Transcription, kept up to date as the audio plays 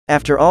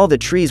After all the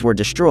trees were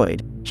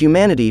destroyed,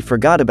 humanity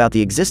forgot about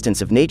the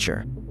existence of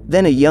nature.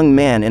 Then a young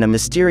man and a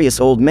mysterious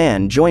old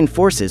man joined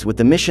forces with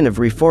the mission of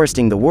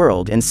reforesting the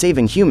world and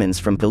saving humans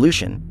from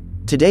pollution.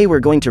 Today we're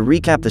going to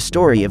recap the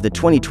story of the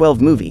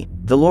 2012 movie,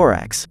 The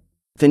Lorax.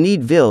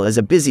 Thneedville is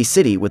a busy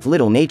city with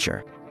little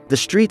nature. The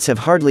streets have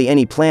hardly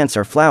any plants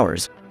or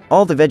flowers,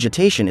 all the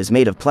vegetation is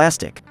made of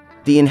plastic.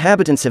 The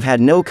inhabitants have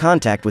had no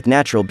contact with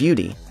natural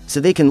beauty, so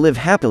they can live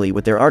happily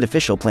with their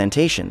artificial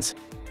plantations.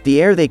 The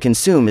air they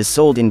consume is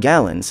sold in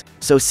gallons,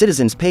 so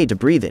citizens pay to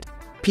breathe it.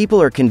 People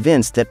are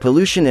convinced that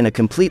pollution in a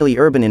completely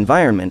urban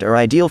environment are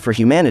ideal for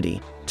humanity,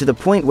 to the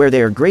point where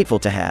they are grateful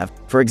to have,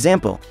 for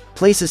example,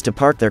 places to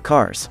park their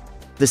cars.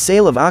 The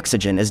sale of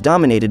oxygen is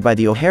dominated by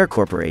the O'Hare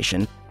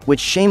Corporation, which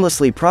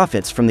shamelessly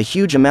profits from the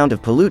huge amount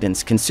of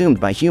pollutants consumed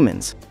by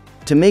humans.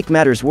 To make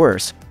matters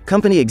worse,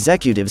 company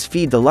executives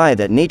feed the lie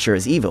that nature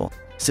is evil,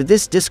 so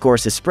this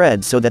discourse is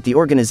spread so that the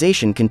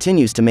organization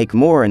continues to make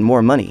more and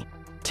more money.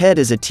 Ted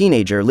is a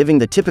teenager living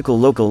the typical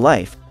local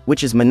life,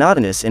 which is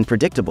monotonous and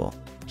predictable.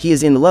 He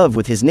is in love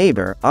with his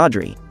neighbor,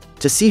 Audrey.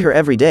 To see her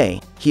every day,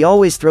 he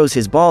always throws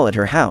his ball at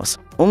her house,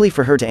 only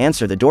for her to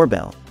answer the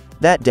doorbell.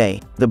 That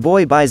day, the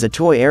boy buys a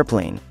toy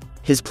airplane.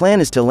 His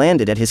plan is to land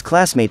it at his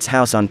classmate's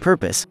house on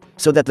purpose,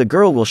 so that the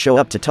girl will show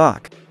up to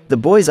talk. The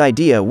boy's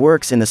idea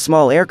works and the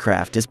small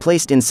aircraft is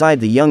placed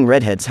inside the young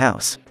redhead's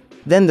house.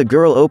 Then the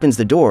girl opens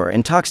the door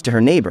and talks to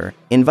her neighbor,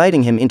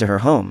 inviting him into her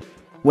home.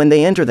 When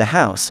they enter the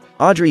house,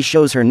 Audrey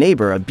shows her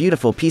neighbor a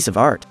beautiful piece of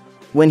art.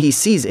 When he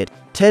sees it,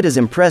 Ted is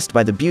impressed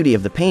by the beauty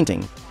of the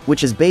painting,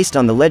 which is based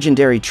on the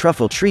legendary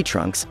truffle tree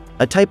trunks,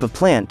 a type of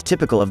plant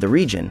typical of the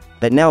region,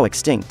 but now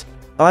extinct.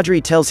 Audrey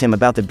tells him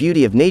about the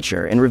beauty of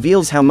nature and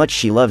reveals how much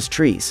she loves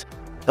trees.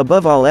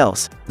 Above all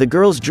else, the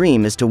girl's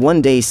dream is to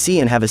one day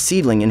see and have a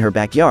seedling in her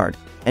backyard,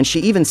 and she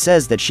even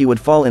says that she would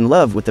fall in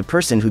love with the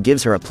person who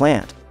gives her a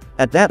plant.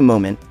 At that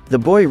moment, the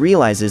boy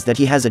realizes that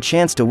he has a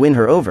chance to win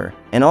her over,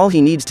 and all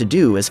he needs to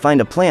do is find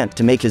a plant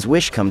to make his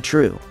wish come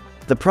true.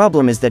 The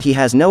problem is that he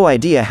has no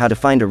idea how to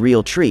find a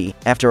real tree.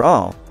 After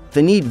all,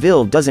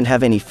 Thneedville doesn't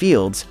have any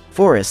fields,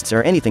 forests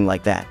or anything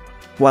like that.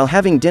 While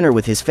having dinner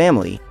with his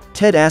family,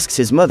 Ted asks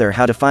his mother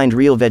how to find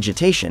real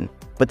vegetation,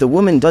 but the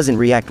woman doesn't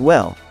react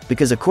well,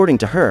 because according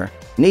to her,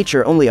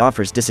 nature only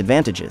offers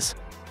disadvantages.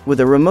 With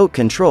a remote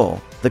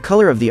control, the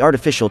color of the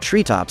artificial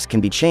treetops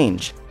can be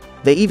changed.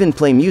 They even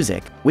play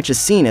music, which is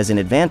seen as an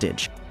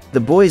advantage. The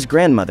boy's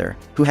grandmother,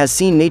 who has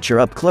seen nature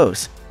up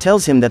close,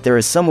 tells him that there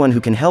is someone who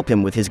can help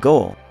him with his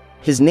goal.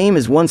 His name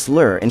is Once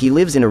Lur and he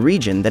lives in a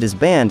region that is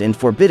banned and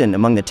forbidden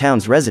among the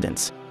town's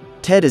residents.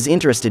 Ted is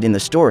interested in the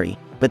story,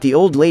 but the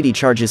old lady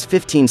charges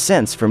 15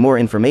 cents for more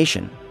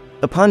information.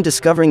 Upon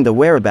discovering the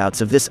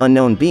whereabouts of this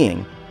unknown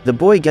being, the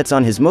boy gets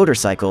on his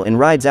motorcycle and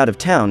rides out of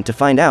town to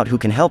find out who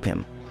can help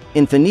him.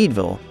 In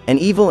Thneedville, an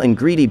evil and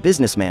greedy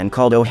businessman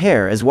called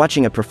O'Hare is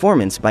watching a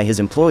performance by his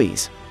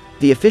employees.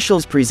 The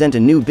officials present a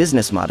new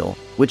business model,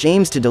 which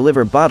aims to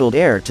deliver bottled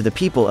air to the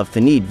people of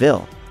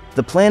Thneedville.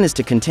 The plan is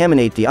to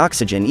contaminate the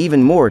oxygen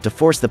even more to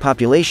force the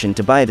population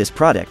to buy this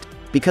product,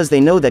 because they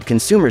know that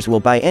consumers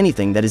will buy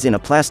anything that is in a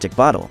plastic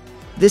bottle.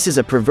 This is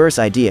a perverse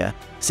idea,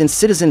 since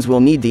citizens will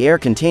need the air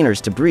containers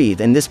to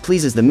breathe, and this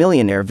pleases the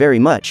millionaire very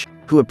much,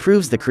 who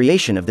approves the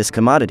creation of this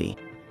commodity.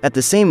 At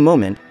the same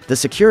moment, the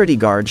security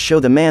guards show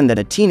the man that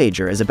a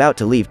teenager is about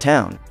to leave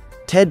town.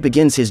 Ted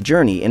begins his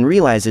journey and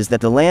realizes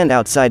that the land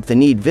outside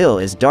Thneedville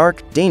is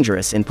dark,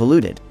 dangerous and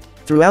polluted.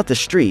 Throughout the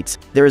streets,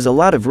 there is a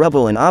lot of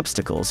rubble and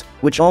obstacles,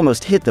 which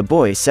almost hit the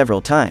boy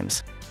several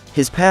times.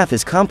 His path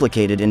is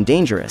complicated and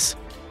dangerous.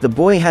 The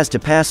boy has to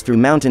pass through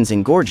mountains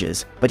and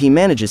gorges, but he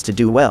manages to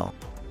do well.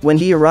 When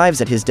he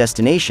arrives at his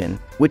destination,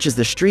 which is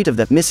the street of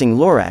the missing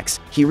Lorax,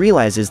 he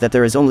realizes that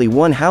there is only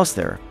one house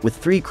there, with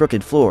 3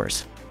 crooked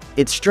floors.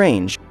 It's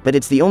strange, but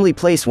it's the only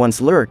place Once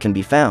Lur can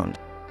be found.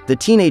 The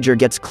teenager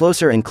gets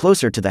closer and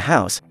closer to the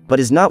house, but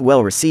is not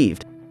well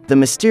received. The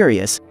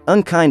mysterious,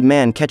 unkind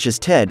man catches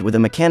Ted with a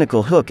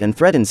mechanical hook and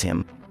threatens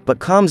him, but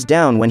calms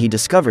down when he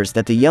discovers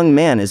that the young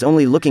man is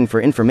only looking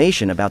for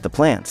information about the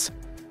plants.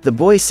 The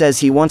boy says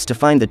he wants to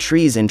find the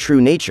trees and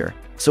true nature,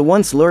 so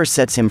Once Lur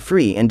sets him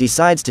free and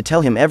decides to tell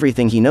him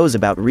everything he knows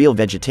about real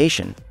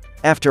vegetation.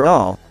 After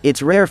all,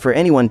 it's rare for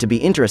anyone to be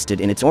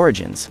interested in its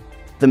origins.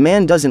 The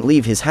man doesn't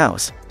leave his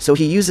house, so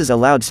he uses a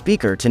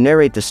loudspeaker to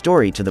narrate the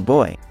story to the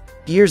boy.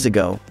 Years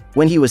ago,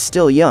 when he was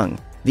still young,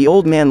 the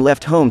old man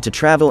left home to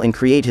travel and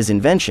create his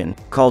invention,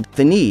 called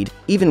Thneed,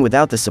 even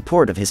without the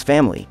support of his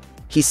family.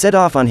 He set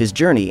off on his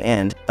journey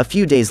and, a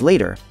few days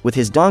later, with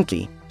his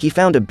donkey, he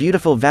found a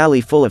beautiful valley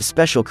full of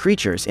special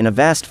creatures in a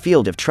vast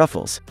field of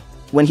truffles.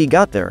 When he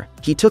got there,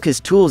 he took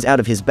his tools out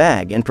of his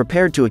bag and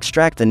prepared to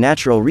extract the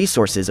natural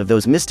resources of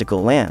those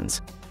mystical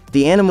lands.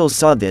 The animals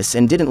saw this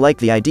and didn't like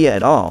the idea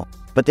at all,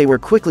 but they were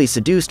quickly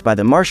seduced by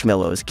the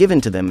marshmallows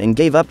given to them and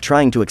gave up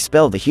trying to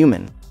expel the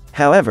human.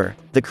 However,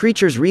 the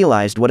creatures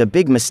realized what a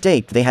big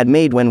mistake they had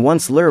made when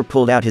Once Lur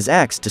pulled out his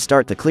axe to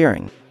start the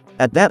clearing.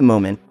 At that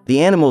moment,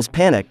 the animals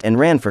panicked and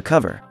ran for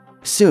cover.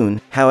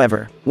 Soon,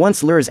 however,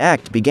 Once Lur's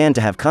act began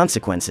to have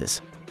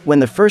consequences. When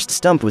the first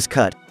stump was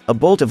cut, a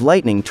bolt of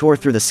lightning tore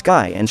through the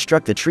sky and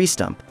struck the tree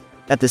stump.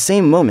 At the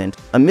same moment,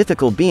 a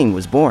mythical being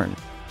was born.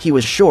 He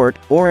was short,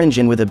 orange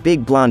and with a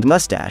big blonde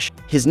mustache.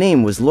 His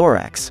name was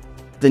Lorax.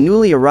 The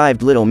newly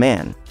arrived little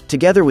man,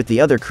 together with the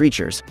other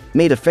creatures,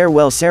 made a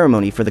farewell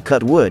ceremony for the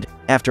cut wood.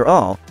 After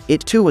all,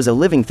 it too was a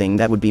living thing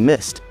that would be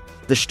missed.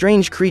 The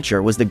strange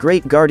creature was the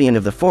great guardian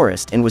of the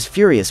forest and was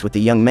furious with the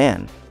young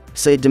man.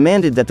 So it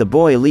demanded that the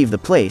boy leave the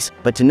place,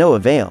 but to no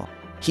avail.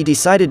 He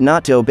decided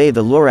not to obey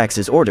the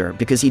Lorax's order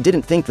because he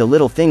didn't think the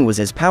little thing was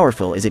as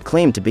powerful as it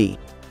claimed to be.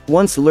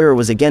 Once Lur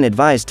was again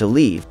advised to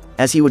leave,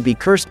 as he would be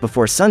cursed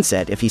before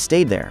sunset if he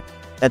stayed there.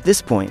 At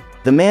this point,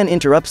 the man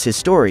interrupts his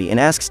story and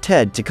asks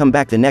Ted to come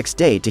back the next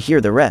day to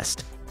hear the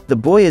rest. The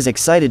boy is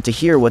excited to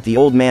hear what the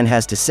old man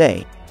has to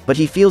say, but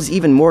he feels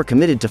even more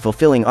committed to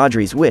fulfilling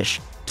Audrey's wish,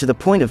 to the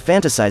point of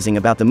fantasizing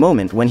about the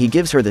moment when he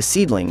gives her the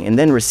seedling and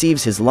then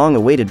receives his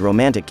long-awaited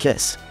romantic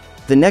kiss.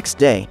 The next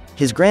day,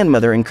 his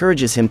grandmother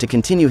encourages him to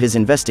continue his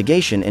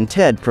investigation and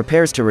Ted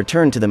prepares to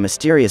return to the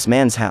mysterious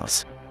man's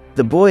house.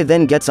 The boy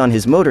then gets on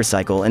his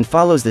motorcycle and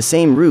follows the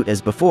same route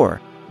as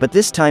before, but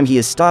this time he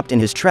is stopped in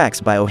his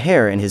tracks by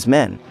O'Hare and his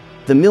men.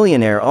 The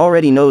millionaire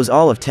already knows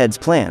all of Ted's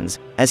plans,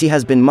 as he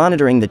has been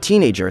monitoring the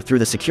teenager through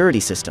the security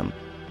system.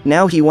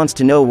 Now he wants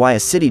to know why a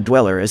city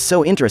dweller is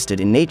so interested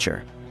in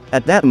nature.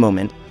 At that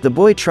moment, the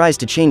boy tries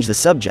to change the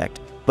subject,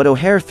 but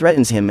O'Hare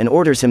threatens him and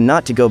orders him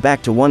not to go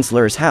back to once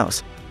Lur's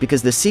house,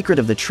 because the secret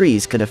of the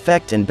trees could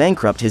affect and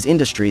bankrupt his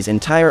industry's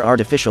entire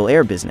artificial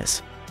air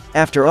business.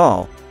 After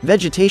all,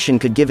 vegetation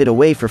could give it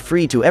away for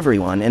free to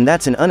everyone, and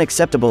that's an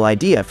unacceptable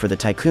idea for the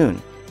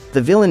tycoon.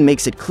 The villain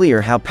makes it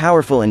clear how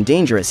powerful and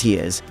dangerous he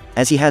is,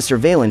 as he has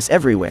surveillance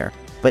everywhere,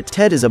 but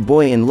Ted is a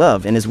boy in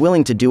love and is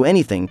willing to do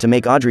anything to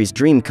make Audrey's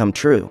dream come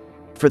true.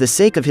 For the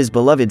sake of his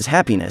beloved's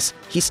happiness,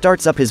 he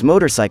starts up his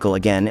motorcycle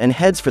again and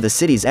heads for the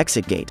city's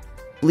exit gate.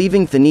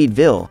 Leaving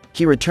Thaneedville,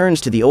 he returns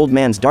to the old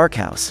man's dark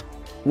house.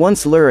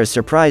 Once Lur is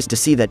surprised to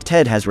see that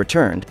Ted has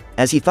returned,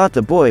 as he thought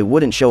the boy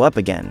wouldn't show up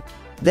again.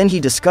 Then he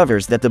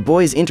discovers that the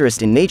boy's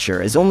interest in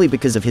nature is only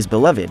because of his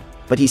beloved,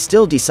 but he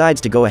still decides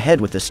to go ahead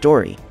with the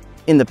story.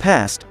 In the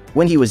past,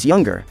 when he was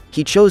younger,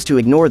 he chose to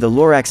ignore the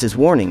Lorax's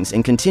warnings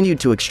and continued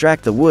to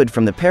extract the wood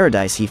from the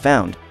paradise he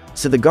found,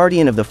 so the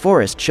guardian of the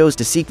forest chose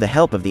to seek the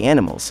help of the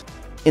animals.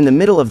 In the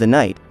middle of the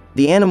night,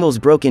 the animals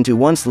broke into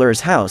once Lur's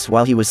house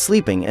while he was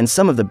sleeping and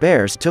some of the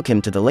bears took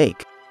him to the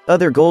lake.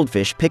 Other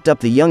goldfish picked up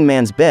the young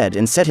man's bed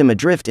and set him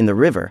adrift in the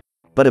river,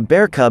 but a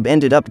bear cub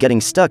ended up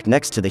getting stuck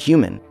next to the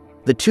human.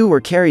 The two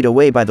were carried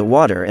away by the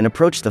water and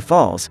approached the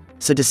falls,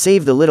 so to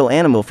save the little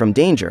animal from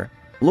danger,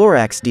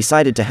 Lorax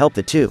decided to help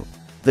the two.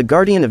 The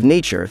guardian of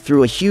nature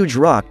threw a huge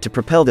rock to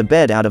propel the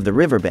bed out of the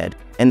riverbed,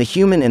 and the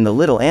human and the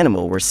little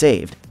animal were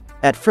saved.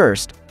 At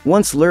first,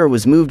 once Lur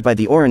was moved by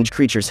the orange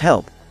creature's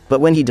help, but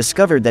when he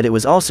discovered that it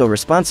was also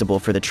responsible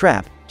for the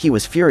trap, he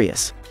was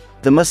furious.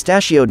 The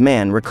mustachioed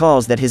man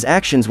recalls that his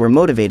actions were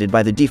motivated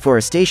by the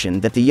deforestation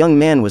that the young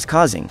man was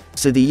causing,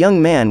 so the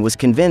young man was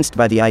convinced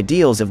by the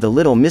ideals of the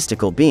little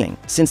mystical being,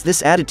 since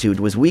this attitude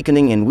was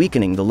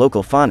weakening the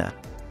local fauna.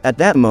 At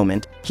that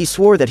moment, he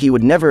swore that he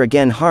would never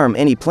again harm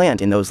any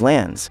plant in those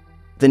lands.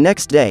 The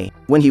next day,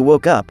 when he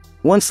woke up,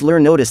 once Lur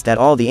noticed that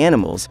all the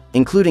animals,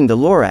 including the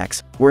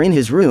Lorax, were in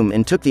his room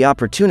and took the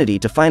opportunity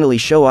to finally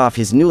show off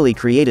his newly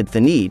created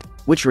Thaneed,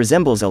 which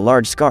resembles a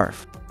large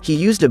scarf. He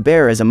used a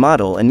bear as a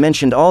model and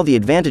mentioned all the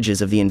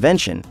advantages of the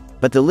invention,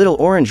 but the little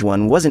orange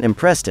one wasn't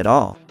impressed at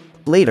all.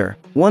 Later,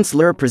 once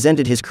Lur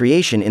presented his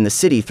creation in the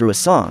city through a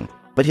song,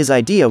 but his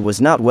idea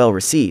was not well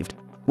received.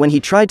 When he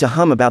tried to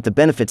hum about the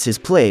benefits his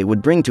play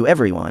would bring to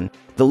everyone,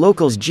 the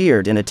locals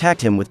jeered and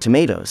attacked him with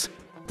tomatoes.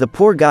 The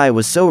poor guy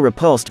was so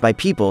repulsed by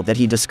people that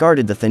he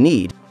discarded the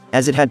Thaneed,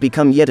 as it had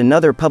become yet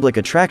another public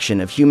attraction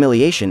of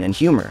humiliation and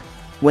humor.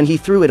 When he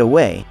threw it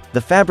away,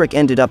 the fabric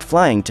ended up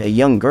flying to a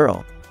young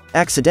girl.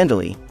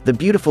 Accidentally, the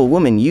beautiful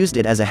woman used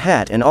it as a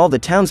hat and all the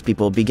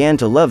townspeople began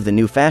to love the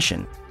new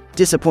fashion.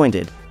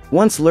 Disappointed,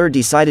 once Lur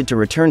decided to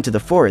return to the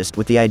forest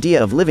with the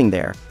idea of living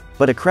there,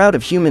 but a crowd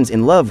of humans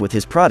in love with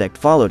his product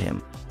followed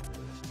him.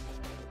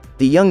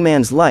 The young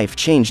man's life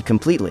changed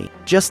completely.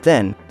 Just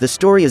then, the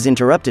story is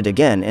interrupted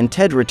again and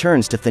Ted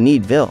returns to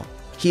Thaneedville.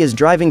 He is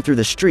driving through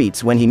the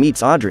streets when he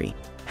meets Audrey.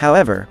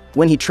 However,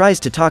 when he tries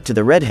to talk to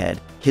the redhead,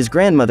 his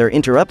grandmother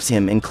interrupts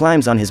him and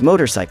climbs on his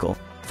motorcycle,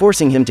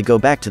 forcing him to go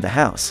back to the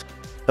house.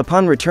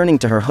 Upon returning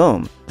to her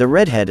home, the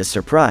redhead is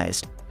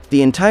surprised.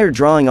 The entire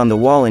drawing on the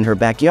wall in her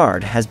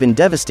backyard has been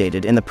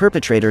devastated and the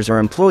perpetrators are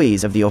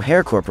employees of the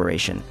O'Hare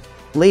Corporation.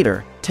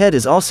 Later, Ted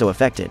is also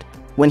affected.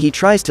 When he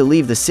tries to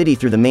leave the city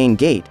through the main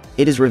gate,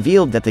 it is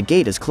revealed that the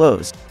gate is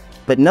closed.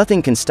 But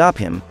nothing can stop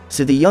him,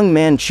 so the young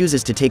man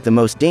chooses to take the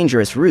most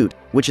dangerous route,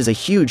 which is a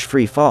huge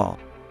free fall.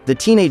 The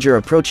teenager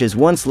approaches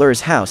once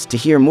Lur's house to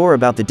hear more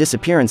about the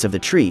disappearance of the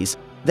trees,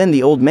 then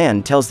the old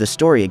man tells the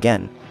story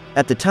again.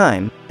 At the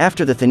time,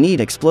 after the Thaneed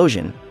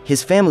explosion,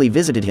 his family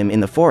visited him in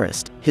the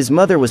forest. His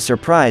mother was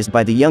surprised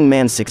by the young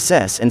man's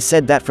success and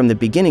said that from the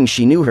beginning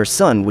she knew her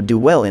son would do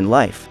well in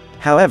life.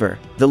 However,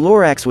 the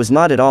Lorax was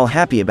not at all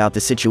happy about the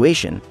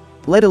situation,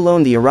 let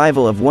alone the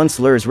arrival of once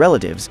Lur's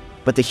relatives,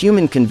 but the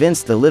human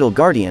convinced the little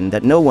guardian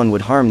that no one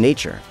would harm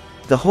nature.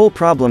 The whole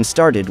problem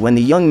started when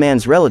the young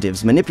man's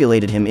relatives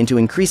manipulated him into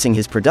increasing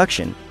his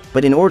production,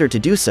 but in order to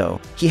do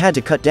so, he had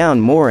to cut down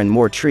more and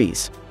more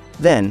trees.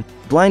 Then,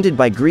 blinded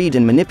by greed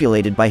and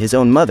manipulated by his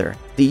own mother,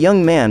 the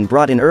young man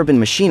brought in urban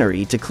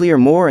machinery to clear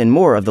more and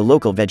more of the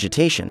local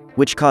vegetation,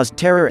 which caused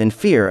terror and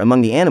fear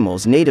among the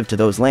animals native to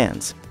those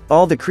lands.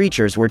 All the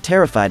creatures were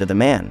terrified of the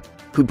man,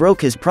 who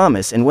broke his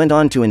promise and went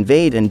on to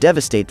invade and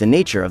devastate the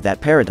nature of that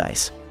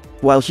paradise.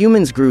 While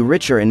humans grew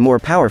richer and more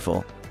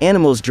powerful,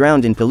 animals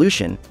drowned in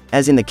pollution,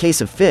 as in the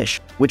case of fish,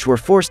 which were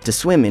forced to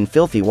swim in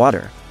filthy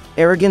water.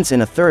 Arrogance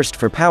and a thirst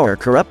for power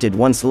corrupted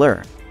Once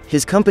Lur.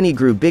 His company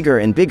grew bigger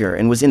and bigger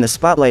and was in the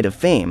spotlight of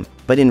fame,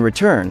 but in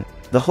return,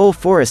 the whole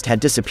forest had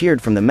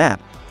disappeared from the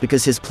map,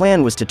 because his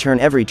plan was to turn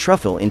every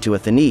truffle into a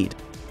Thanid.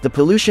 The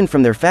pollution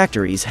from their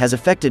factories has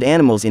affected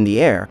animals in the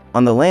air,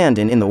 on the land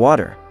and in the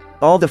water.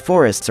 All the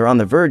forests are on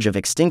the verge of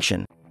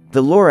extinction.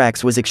 The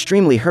Lorax was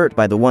extremely hurt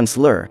by the Once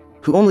Lur,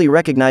 who only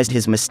recognized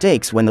his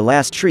mistakes when the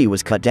last tree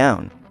was cut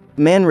down.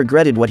 Man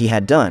regretted what he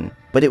had done,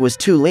 but it was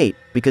too late,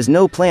 because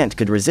no plant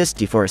could resist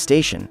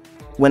deforestation.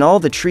 When all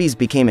the trees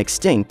became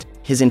extinct,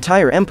 his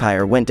entire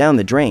empire went down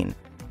the drain.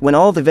 When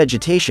all the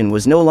vegetation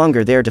was no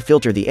longer there to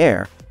filter the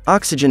air,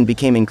 oxygen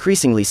became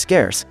increasingly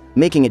scarce,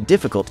 making it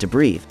difficult to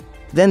breathe.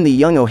 Then the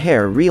young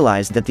O'Hare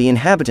realized that the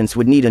inhabitants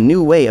would need a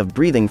new way of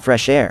breathing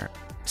fresh air.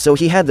 So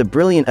he had the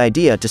brilliant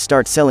idea to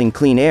start selling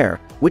clean air,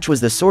 which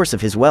was the source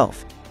of his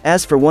wealth.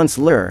 As for Once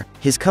Lur,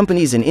 his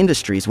companies and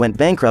industries went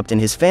bankrupt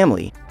and his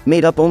family,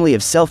 made up only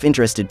of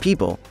self-interested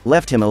people,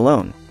 left him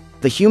alone.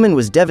 The human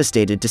was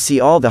devastated to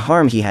see all the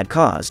harm he had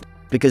caused,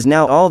 because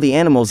now all the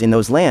animals in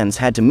those lands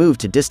had to move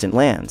to distant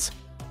lands.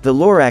 The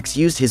Lorax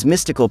used his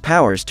mystical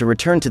powers to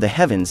return to the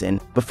heavens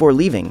and, before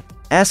leaving,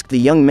 asked the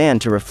young man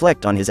to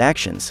reflect on his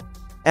actions.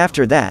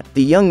 After that,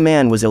 the young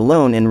man was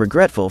alone and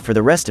regretful for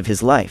the rest of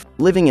his life,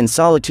 living in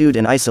solitude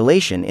and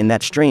isolation in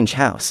that strange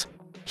house.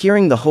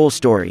 Hearing the whole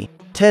story,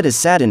 Ted is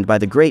saddened by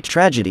the great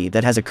tragedy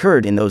that has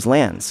occurred in those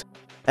lands.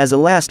 As a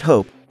last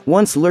hope,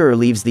 Once Lur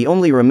leaves the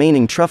only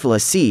remaining truffula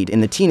seed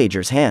in the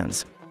teenager's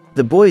hands.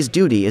 The boy's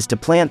duty is to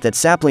plant that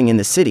sapling in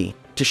the city,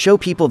 to show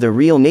people the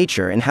real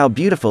nature and how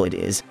beautiful it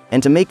is,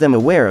 and to make them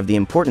aware of the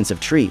importance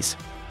of trees.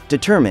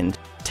 Determined,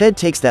 Ted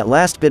takes that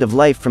last bit of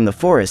life from the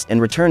forest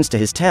and returns to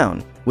his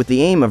town, with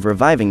the aim of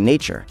reviving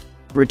nature.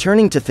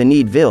 Returning to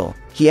Thanidville,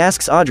 he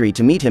asks Audrey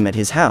to meet him at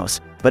his house,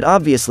 but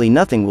obviously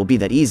nothing will be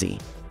that easy.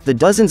 The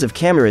dozens of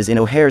cameras in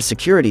O'Hare's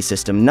security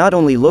system not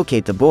only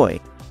locate the boy,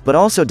 but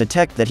also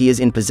detect that he is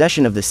in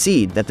possession of the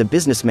seed that the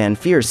businessman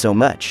fears so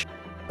much.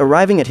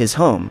 Arriving at his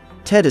home,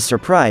 Ted is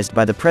surprised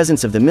by the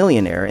presence of the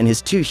millionaire and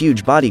his two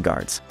huge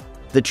bodyguards.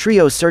 The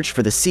trio search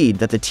for the seed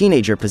that the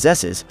teenager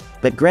possesses,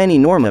 but Granny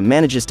Norma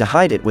manages to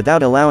hide it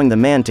without allowing the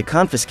man to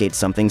confiscate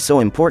something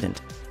so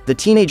important. The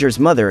teenager's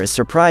mother is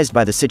surprised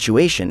by the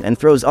situation and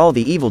throws all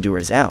the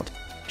evildoers out.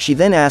 She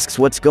then asks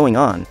what's going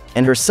on,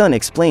 and her son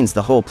explains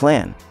the whole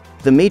plan.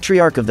 The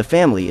matriarch of the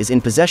family is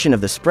in possession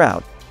of the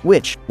sprout,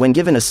 which, when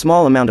given a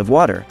small amount of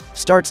water,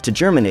 starts to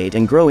germinate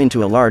and grow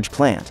into a large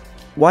plant.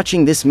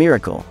 Watching this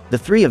miracle, the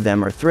three of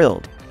them are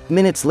thrilled.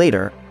 Minutes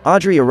later,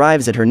 Audrey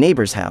arrives at her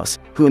neighbor's house,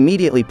 who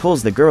immediately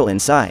pulls the girl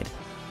inside.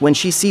 When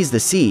she sees the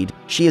seed,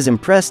 she is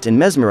impressed and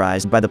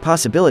mesmerized by the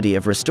possibility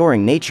of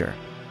restoring nature.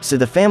 So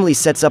the family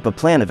sets up a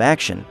plan of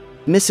action.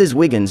 Mrs.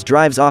 Wiggins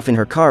drives off in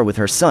her car with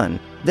her son,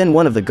 then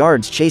one of the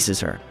guards chases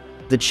her.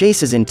 The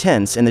chase is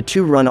intense and the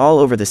two run all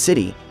over the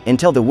city,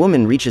 until the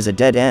woman reaches a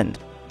dead end.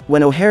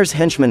 When O'Hare's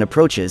henchman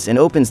approaches and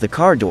opens the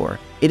car door,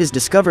 it is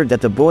discovered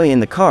that the boy in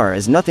the car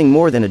is nothing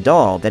more than a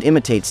doll that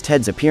imitates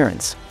Ted's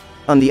appearance.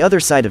 On the other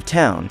side of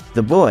town,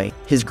 the boy,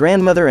 his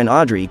grandmother and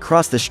Audrey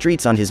cross the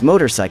streets on his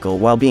motorcycle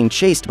while being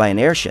chased by an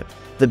airship.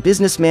 The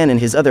businessman and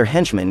his other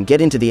henchmen get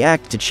into the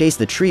act to chase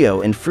the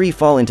trio and free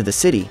fall into the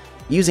city,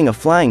 using a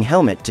flying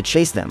helmet to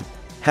chase them.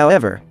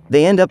 However,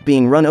 they end up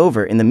being run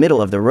over in the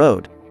middle of the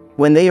road.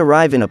 When they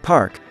arrive in a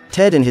park,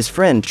 Ted and his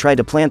friend try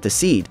to plant the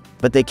seed,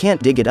 but they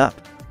can't dig it up.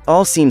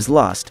 All seems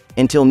lost,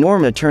 until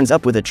Norma turns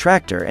up with a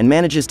tractor and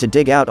manages to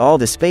dig out all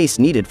the space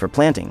needed for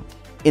planting.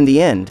 In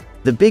the end,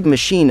 the big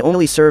machine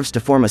only serves to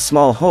form a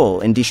small hole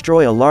and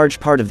destroy a large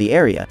part of the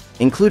area,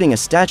 including a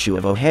statue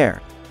of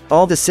O'Hare.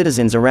 All the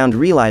citizens around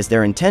realize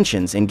their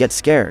intentions and get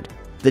scared.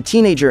 The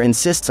teenager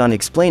insists on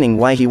explaining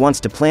why he wants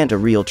to plant a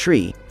real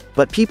tree,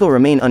 but people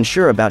remain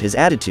unsure about his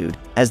attitude,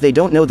 as they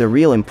don't know the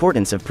real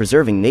importance of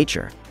preserving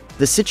nature.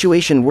 The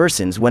situation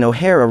worsens when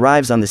O'Hare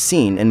arrives on the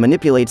scene and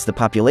manipulates the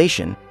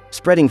population,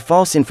 spreading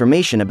false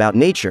information about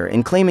nature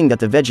and claiming that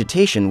the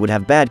vegetation would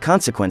have bad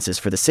consequences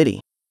for the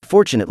city.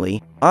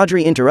 Fortunately,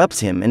 Audrey interrupts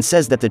him and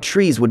says that the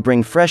trees would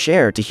bring fresh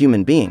air to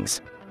human beings.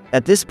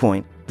 At this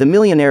point, the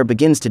millionaire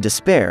begins to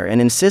despair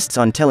and insists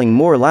on telling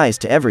more lies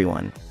to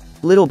everyone.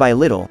 Little by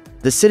little,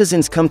 the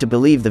citizens come to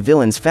believe the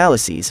villain's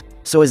fallacies,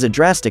 so as a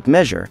drastic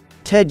measure,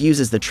 Ted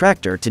uses the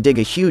tractor to dig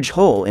a huge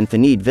hole in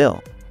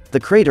Thanidville. The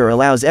crater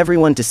allows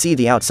everyone to see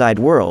the outside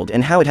world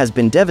and how it has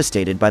been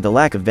devastated by the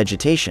lack of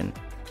vegetation.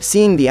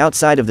 Seeing the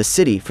outside of the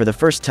city for the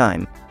first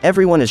time,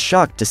 everyone is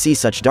shocked to see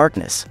such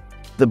darkness.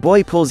 The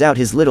boy pulls out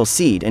his little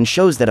seed and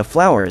shows that a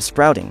flower is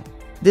sprouting.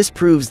 This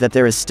proves that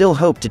there is still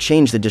hope to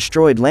change the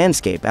destroyed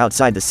landscape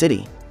outside the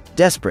city.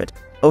 Desperate,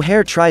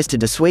 O'Hare tries to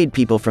dissuade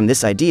people from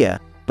this idea,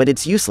 but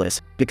it's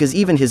useless, because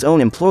even his own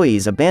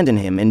employees abandon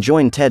him and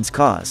join Ted's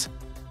cause.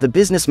 The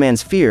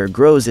businessman's fear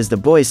grows as the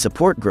boy's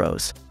support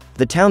grows.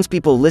 The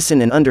townspeople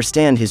listen and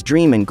understand his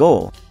dream and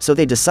goal, so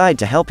they decide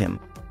to help him.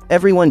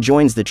 Everyone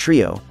joins the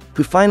trio,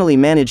 who finally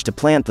manage to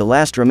plant the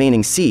last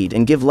remaining seed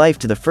and give life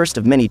to the first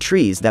of many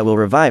trees that will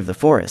revive the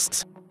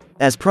forests.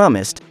 As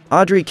promised,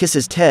 Audrey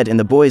kisses Ted and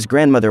the boy's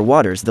grandmother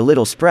waters the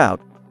little sprout,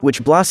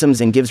 which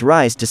blossoms and gives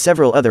rise to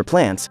several other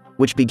plants,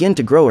 which begin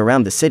to grow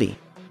around the city.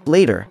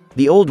 Later,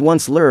 the old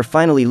once Lur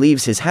finally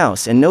leaves his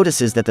house and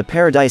notices that the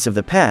paradise of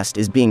the past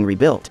is being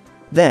rebuilt.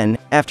 Then,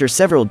 after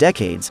several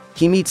decades,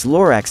 he meets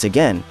Lorax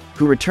again,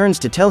 who returns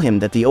to tell him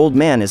that the old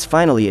man is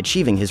finally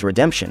achieving his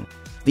redemption.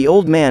 The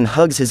old man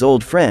hugs his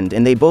old friend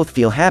and they both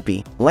feel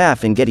happy,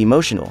 laugh and get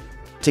emotional.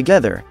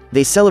 Together,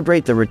 they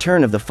celebrate the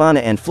return of the fauna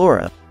and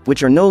flora,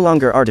 which are no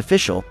longer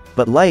artificial,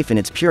 but life in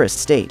its purest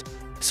state.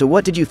 So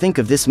what did you think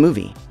of this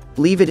movie?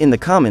 Leave it in the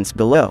comments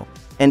below.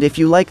 And if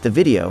you liked the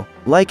video,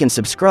 like and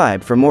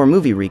subscribe for more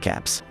movie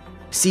recaps.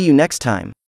 See you next time.